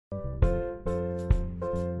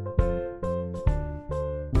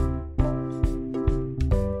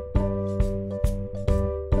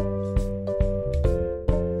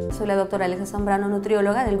soy la doctora Zambrano,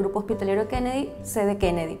 nutrióloga del Grupo Hospitalario Kennedy, sede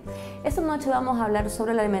Kennedy. Esta noche vamos a hablar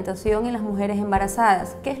sobre la alimentación en las mujeres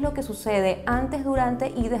embarazadas, qué es lo que sucede antes, durante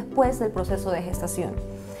y después del proceso de gestación.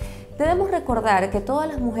 Debemos recordar que todas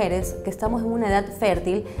las mujeres que estamos en una edad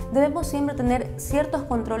fértil debemos siempre tener ciertos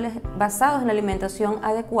controles basados en la alimentación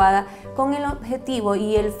adecuada con el objetivo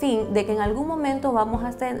y el fin de que en algún momento vamos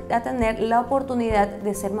a tener la oportunidad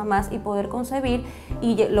de ser mamás y poder concebir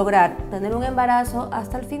y lograr tener un embarazo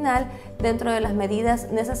hasta el final dentro de las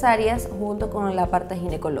medidas necesarias junto con la parte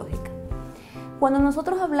ginecológica. Cuando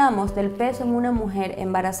nosotros hablamos del peso en una mujer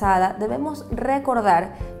embarazada, debemos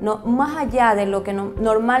recordar, más allá de lo que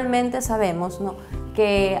normalmente sabemos,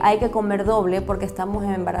 que hay que comer doble porque estamos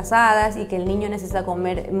embarazadas y que el niño necesita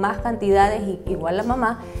comer más cantidades igual la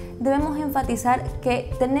mamá, debemos enfatizar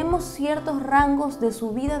que tenemos ciertos rangos de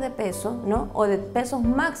subida de peso, o de pesos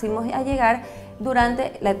máximos a llegar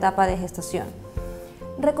durante la etapa de gestación.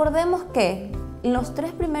 Recordemos que los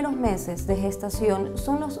 3 primeros meses de gestación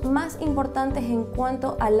son los más importantes en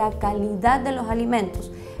cuanto a la calidad de los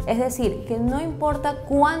alimentos. Es decir, que no importa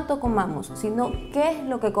cuánto comamos, sino qué es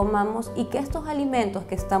lo que comamos y que estos alimentos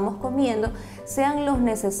que estamos comiendo sean los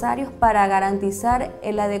necesarios para garantizar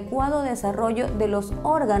el adecuado desarrollo de los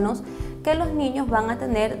órganos que los niños van a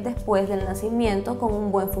tener después del nacimiento con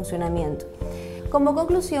un buen funcionamiento. Como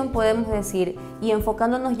conclusión podemos decir, y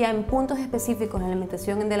enfocándonos ya en puntos específicos en la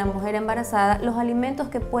alimentación de la mujer embarazada, los alimentos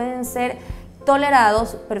que pueden ser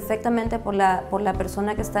tolerados perfectamente por la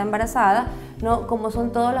persona que está embarazada, como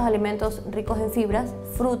son todos los alimentos ricos en fibras,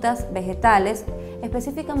 frutas, vegetales,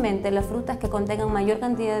 específicamente las frutas que contengan mayor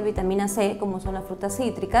cantidad de vitamina C, como son las frutas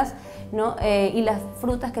cítricas, y las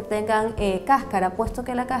frutas que tengan cáscara, puesto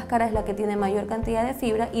que la cáscara es la que tiene mayor cantidad de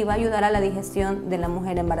fibra y va a ayudar a la digestión de la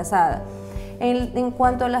mujer embarazada. En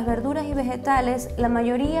cuanto a las verduras y vegetales, la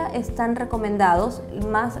mayoría están recomendados,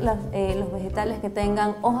 más los vegetales que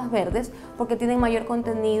tengan hojas verdes, porque tienen mayor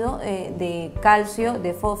contenido de calcio,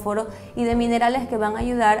 de fósforo y de minerales que van a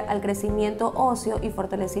ayudar al crecimiento óseo y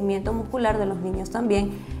fortalecimiento muscular de los niños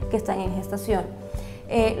también que están en gestación.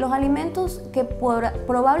 Los alimentos que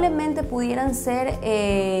probablemente pudieran ser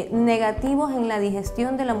negativos en la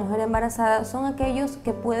digestión de la mujer embarazada son aquellos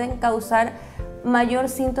que pueden causar mayor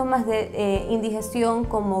síntomas de indigestión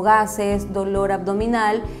como gases, dolor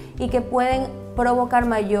abdominal y que pueden provocar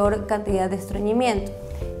mayor cantidad de estreñimiento.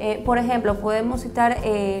 Por ejemplo, podemos citar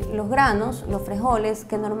los granos, los frijoles,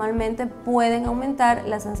 que normalmente pueden aumentar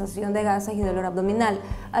la sensación de gases y dolor abdominal.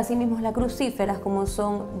 Asimismo, las crucíferas, como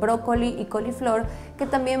son brócoli y coliflor, que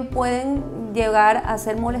también pueden llegar a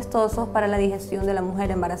ser molestosos para la digestión de la mujer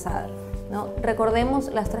embarazada. Recordemos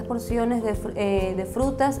las 3 porciones de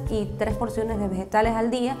frutas y 3 porciones de vegetales al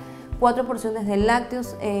día, 4 porciones de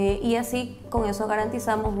lácteos y así con eso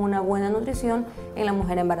garantizamos una buena nutrición en la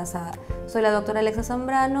mujer embarazada. Soy la doctora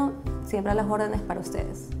Zambrano, siempre a las órdenes para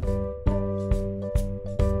ustedes.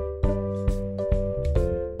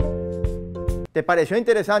 ¿Te pareció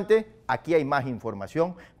interesante? Aquí hay más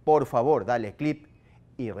información. Por favor, dale clic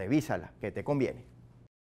y revísala, que te conviene.